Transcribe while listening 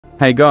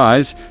Hey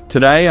guys,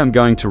 today I'm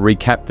going to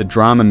recap the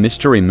drama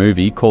mystery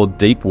movie called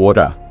Deep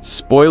Water.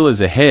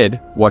 Spoilers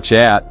ahead, watch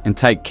out and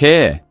take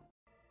care.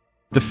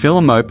 The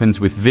film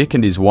opens with Vic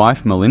and his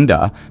wife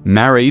Melinda,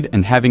 married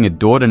and having a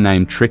daughter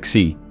named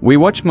Trixie. We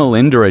watch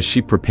Melinda as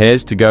she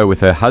prepares to go with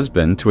her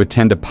husband to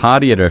attend a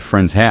party at her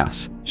friend's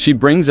house. She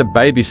brings a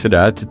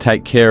babysitter to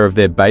take care of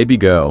their baby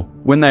girl.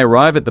 When they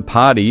arrive at the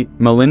party,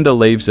 Melinda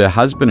leaves her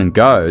husband and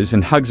goes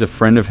and hugs a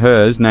friend of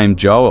hers named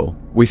Joel.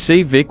 We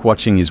see Vic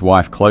watching his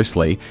wife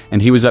closely,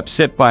 and he was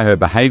upset by her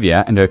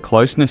behavior and her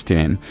closeness to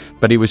him,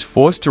 but he was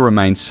forced to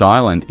remain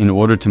silent in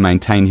order to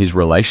maintain his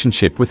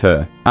relationship with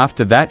her.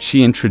 After that,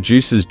 she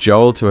introduces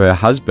Joel to her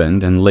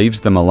husband and leaves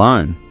them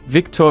alone.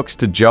 Vic talks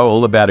to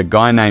Joel about a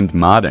guy named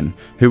Martin,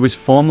 who was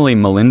formerly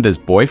Melinda's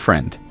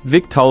boyfriend.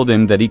 Vic told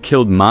him that he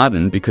killed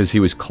Martin because he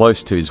was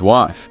close to his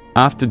wife.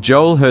 After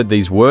Joel heard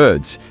these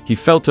words, he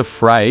felt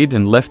afraid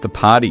and left the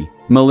party.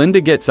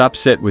 Melinda gets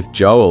upset with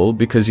Joel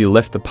because he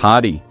left the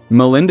party.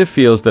 Melinda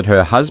feels that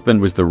her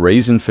husband was the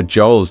reason for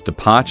Joel's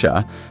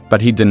departure, but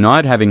he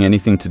denied having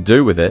anything to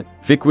do with it.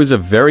 Vic was a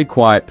very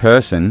quiet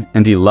person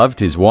and he loved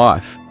his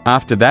wife.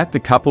 After that, the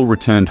couple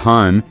returned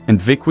home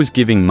and Vic was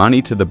giving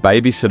money to the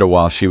babysitter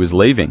while she was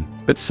leaving.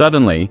 But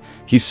suddenly,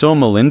 he saw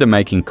Melinda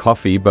making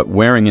coffee but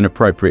wearing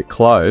inappropriate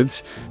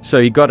clothes, so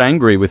he got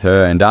angry with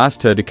her and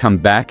asked her to come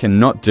back and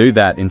not do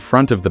that in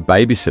front of the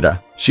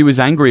babysitter. She was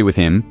angry with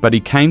him, but he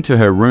came to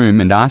her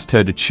room and asked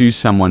her to choose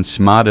someone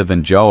smarter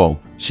than Joel.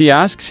 She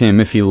asks him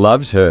if he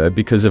loves her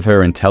because of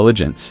her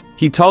intelligence.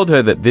 He told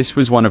her that this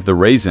was one of the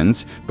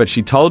reasons, but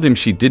she told him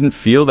she didn't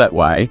feel that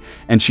way,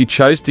 and she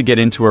chose to get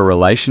into a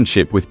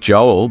relationship with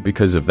Joel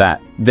because of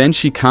that. Then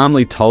she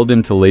calmly told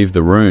him to leave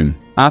the room.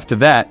 After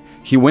that,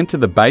 he went to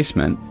the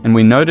basement and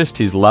we noticed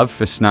his love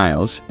for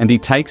snails, and he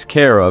takes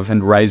care of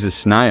and raises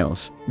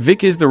snails.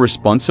 Vic is the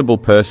responsible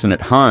person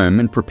at home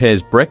and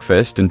prepares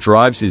breakfast and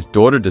drives his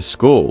daughter to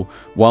school,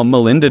 while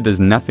Melinda does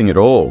nothing at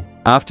all.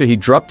 After he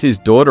dropped his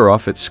daughter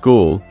off at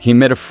school, he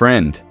met a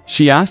friend.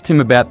 She asked him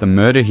about the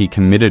murder he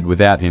committed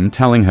without him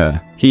telling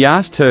her. He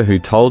asked her who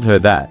told her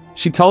that.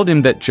 She told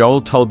him that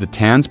Joel told the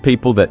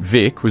townspeople that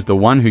Vic was the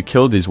one who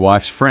killed his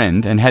wife's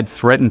friend and had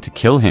threatened to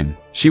kill him.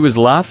 She was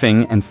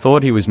laughing and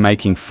thought he was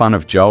making fun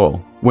of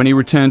Joel. When he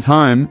returns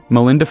home,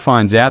 Melinda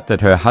finds out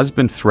that her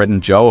husband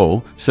threatened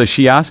Joel, so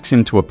she asks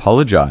him to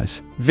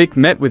apologize. Vic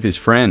met with his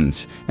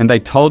friends, and they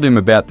told him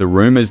about the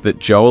rumors that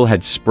Joel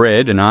had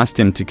spread and asked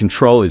him to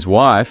control his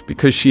wife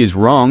because she is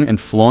wrong and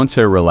flaunts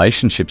her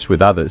relationships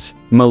with others.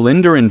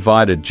 Melinda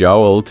invited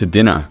Joel to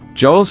dinner.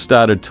 Joel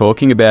started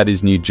talking about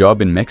his new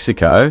job in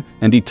Mexico,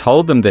 and he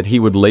told them that he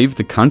would leave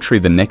the country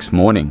the next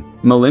morning.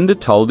 Melinda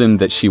told him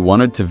that she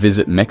wanted to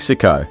visit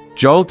Mexico.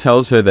 Joel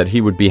tells her that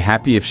he would be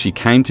happy if she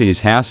came to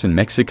his house in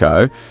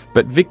Mexico,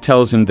 but Vic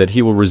tells him that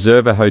he will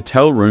reserve a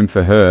hotel room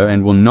for her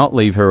and will not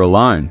leave her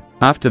alone.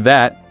 After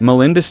that,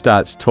 Melinda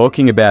starts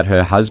talking about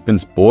her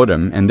husband's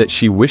boredom and that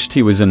she wished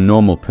he was a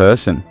normal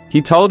person.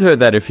 He told her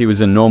that if he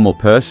was a normal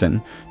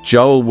person,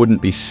 Joel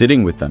wouldn't be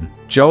sitting with them.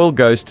 Joel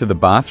goes to the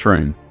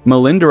bathroom.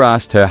 Melinda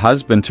asked her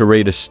husband to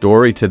read a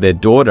story to their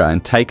daughter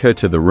and take her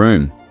to the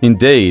room.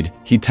 Indeed,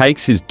 he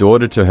takes his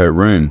daughter to her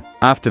room.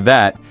 After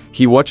that,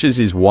 he watches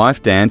his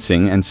wife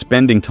dancing and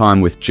spending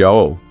time with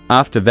Joel.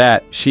 After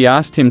that, she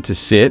asked him to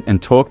sit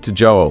and talk to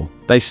Joel.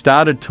 They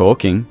started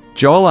talking.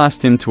 Joel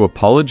asked him to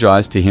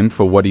apologize to him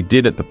for what he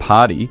did at the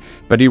party,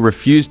 but he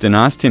refused and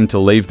asked him to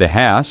leave the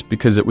house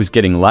because it was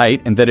getting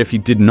late and that if he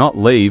did not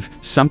leave,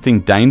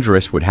 something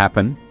dangerous would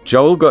happen.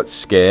 Joel got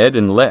scared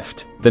and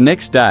left. The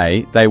next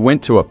day, they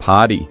went to a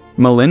party.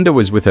 Melinda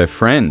was with her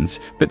friends,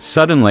 but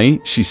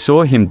suddenly she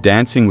saw him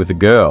dancing with a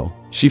girl.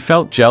 She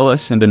felt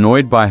jealous and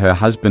annoyed by her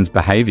husband's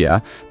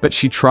behavior, but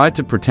she tried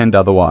to pretend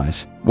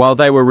otherwise. While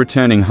they were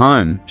returning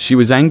home, she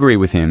was angry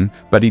with him,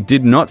 but he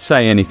did not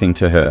say anything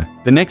to her.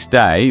 The next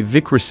day,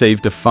 Vic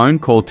received a phone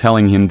call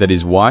telling him that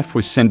his wife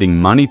was sending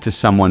money to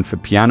someone for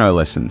piano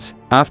lessons.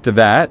 After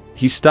that,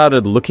 he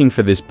started looking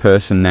for this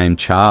person named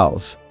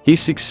Charles. He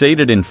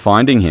succeeded in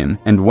finding him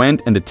and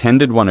went and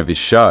attended one of his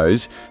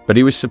shows, but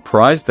he was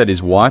surprised that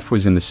his wife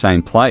was in the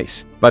same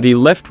place. But he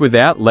left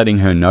without letting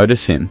her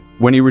notice him.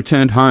 When he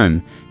returned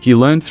home, he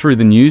learned through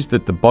the news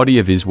that the body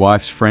of his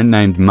wife's friend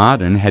named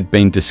Martin had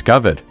been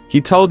discovered.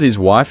 He told his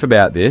wife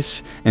about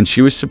this, and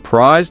she was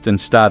surprised and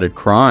started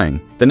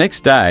crying. The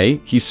next day,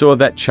 he saw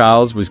that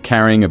Charles was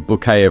carrying a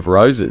bouquet of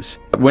roses.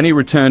 When he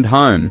returned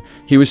home,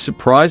 he was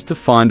surprised to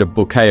find a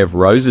bouquet of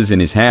roses in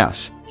his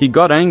house. He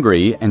got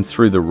angry and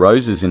threw the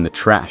roses in the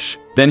trash.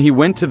 Then he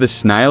went to the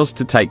snails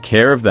to take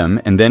care of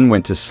them and then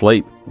went to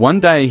sleep.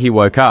 One day he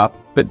woke up,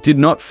 but did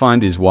not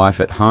find his wife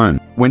at home.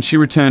 When she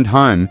returned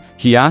home,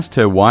 he asked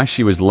her why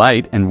she was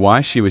late and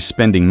why she was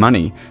spending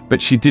money,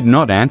 but she did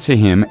not answer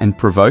him and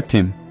provoked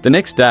him. The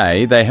next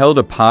day, they held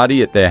a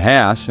party at their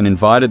house and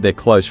invited their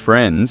close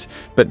friends,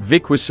 but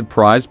Vic was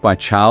surprised by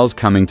Charles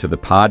coming to the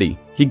party.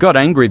 He got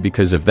angry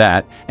because of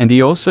that, and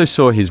he also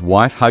saw his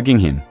wife hugging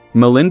him.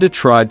 Melinda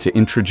tried to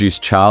introduce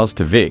Charles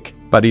to Vic,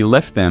 but he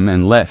left them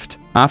and left.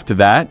 After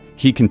that,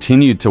 he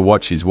continued to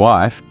watch his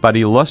wife, but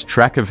he lost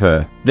track of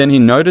her. Then he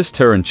noticed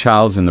her and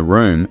Charles in the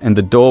room and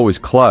the door was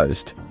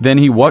closed. Then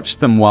he watched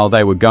them while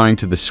they were going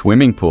to the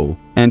swimming pool,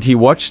 and he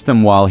watched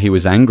them while he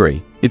was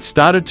angry. It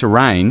started to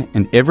rain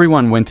and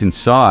everyone went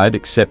inside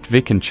except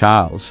Vic and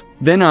Charles.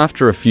 Then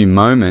after a few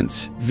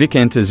moments, Vic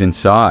enters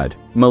inside.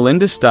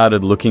 Melinda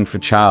started looking for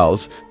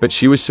Charles, but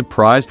she was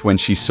surprised when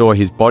she saw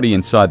his body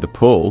inside the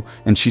pool,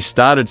 and she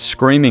started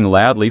screaming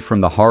loudly from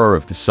the horror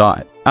of the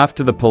sight.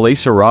 After the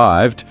police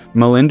arrived,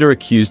 Melinda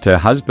accused her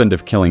husband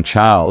of killing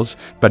Charles,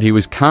 but he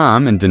was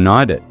calm and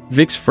denied it.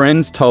 Vic's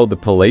friends told the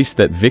police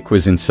that Vic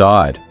was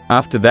inside.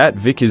 After that,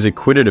 Vic is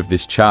acquitted of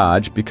this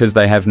charge because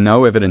they have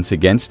no evidence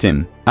against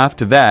him.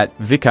 After that,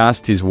 Vic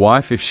asked his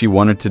wife if she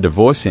wanted to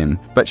divorce him,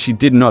 but she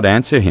did not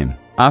answer him.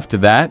 After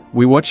that,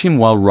 we watch him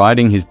while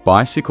riding his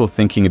bicycle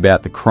thinking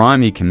about the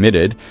crime he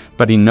committed,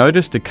 but he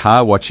noticed a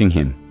car watching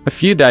him. A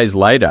few days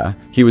later,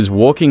 he was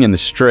walking in the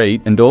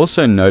street and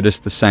also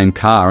noticed the same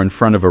car in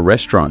front of a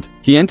restaurant.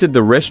 He entered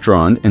the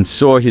restaurant and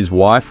saw his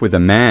wife with a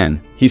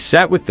man. He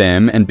sat with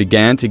them and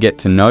began to get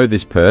to know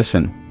this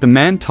person. The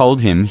man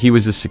told him he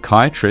was a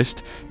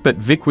psychiatrist, but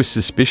Vic was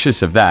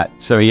suspicious of that,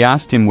 so he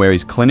asked him where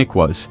his clinic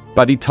was.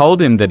 But he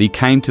told him that he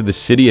came to the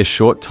city a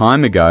short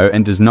time ago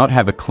and does not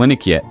have a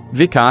clinic yet.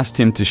 Vic asked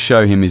him to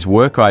show him his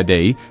work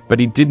ID, but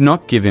he did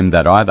not give him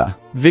that either.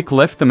 Vic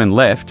left them and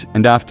left,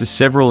 and after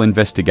several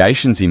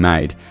investigations he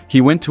made,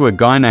 he went to a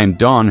guy named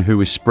Don who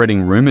was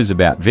spreading rumors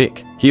about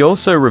Vic. He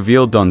also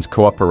revealed Don's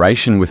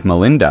cooperation with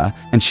Melinda,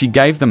 and she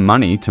gave them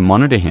money to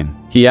monitor him.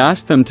 He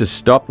asked them to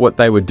stop what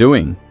they were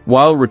doing.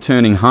 While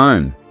returning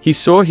home, he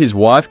saw his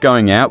wife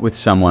going out with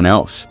someone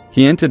else.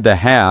 He entered the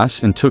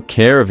house and took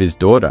care of his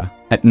daughter.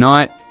 At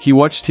night, he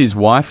watched his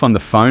wife on the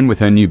phone with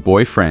her new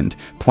boyfriend,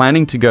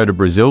 planning to go to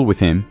Brazil with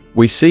him.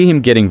 We see him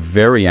getting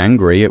very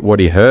angry at what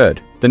he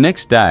heard. The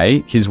next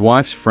day, his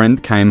wife's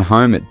friend came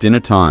home at dinner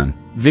time.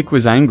 Vic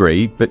was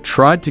angry, but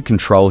tried to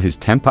control his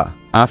temper.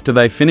 After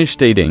they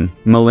finished eating,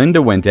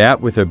 Melinda went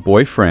out with her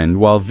boyfriend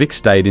while Vic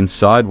stayed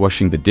inside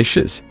washing the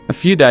dishes. A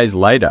few days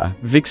later,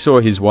 Vic saw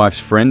his wife's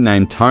friend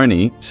named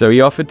Tony, so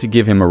he offered to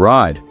give him a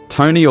ride.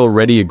 Tony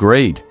already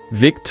agreed.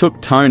 Vic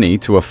took Tony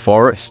to a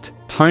forest.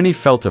 Tony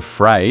felt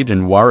afraid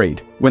and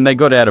worried. When they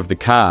got out of the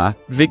car,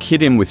 Vic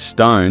hit him with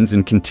stones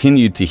and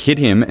continued to hit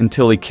him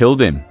until he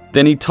killed him.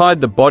 Then he tied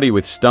the body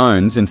with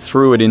stones and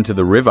threw it into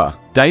the river.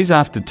 Days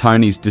after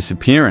Tony's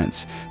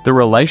disappearance, the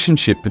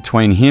relationship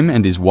between him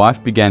and his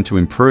wife began to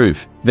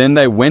improve. Then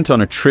they went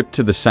on a trip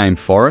to the same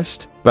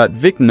forest, but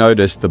Vic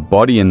noticed the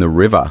body in the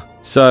river.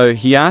 So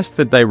he asked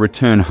that they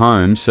return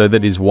home so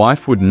that his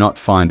wife would not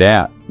find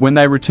out. When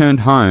they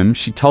returned home,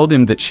 she told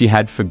him that she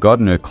had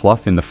forgotten her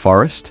cloth in the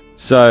forest.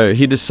 So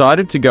he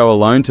decided to go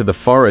alone to the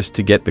forest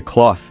to get the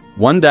cloth.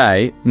 One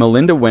day,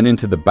 Melinda went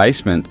into the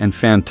basement and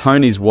found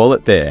Tony's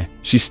wallet there.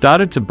 She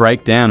started to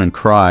break down and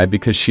cry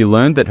because she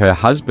learned that her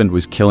husband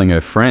was killing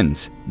her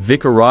friends.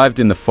 Vic arrived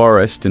in the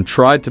forest and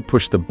tried to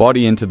push the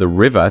body into the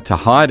river to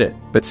hide it.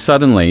 But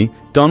suddenly,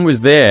 Don was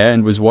there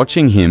and was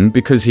watching him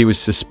because he was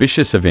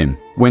suspicious of him.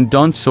 When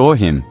Don saw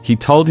him, he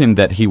told him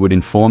that he would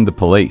inform the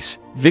police.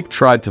 Vic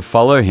tried to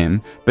follow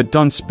him, but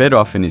Don sped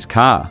off in his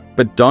car.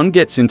 But Don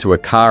gets into a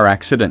car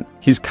accident.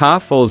 His car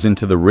falls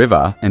into the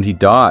river and he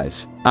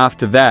dies.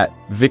 After that,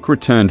 Vic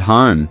returned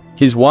home.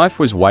 His wife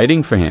was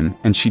waiting for him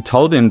and she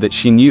told him that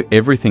she knew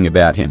everything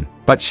about him.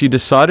 But she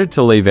decided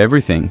to leave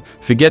everything,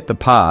 forget the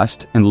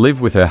past, and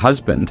live with her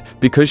husband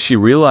because she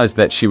realized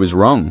that she was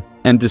wrong.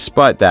 And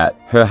despite that,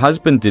 her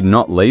husband did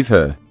not leave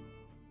her.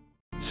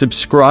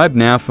 Subscribe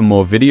now for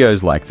more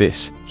videos like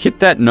this. Hit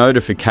that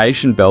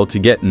notification bell to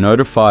get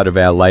notified of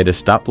our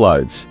latest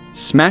uploads.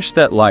 Smash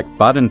that like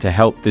button to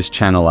help this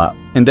channel up.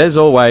 And as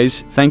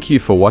always, thank you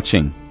for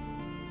watching.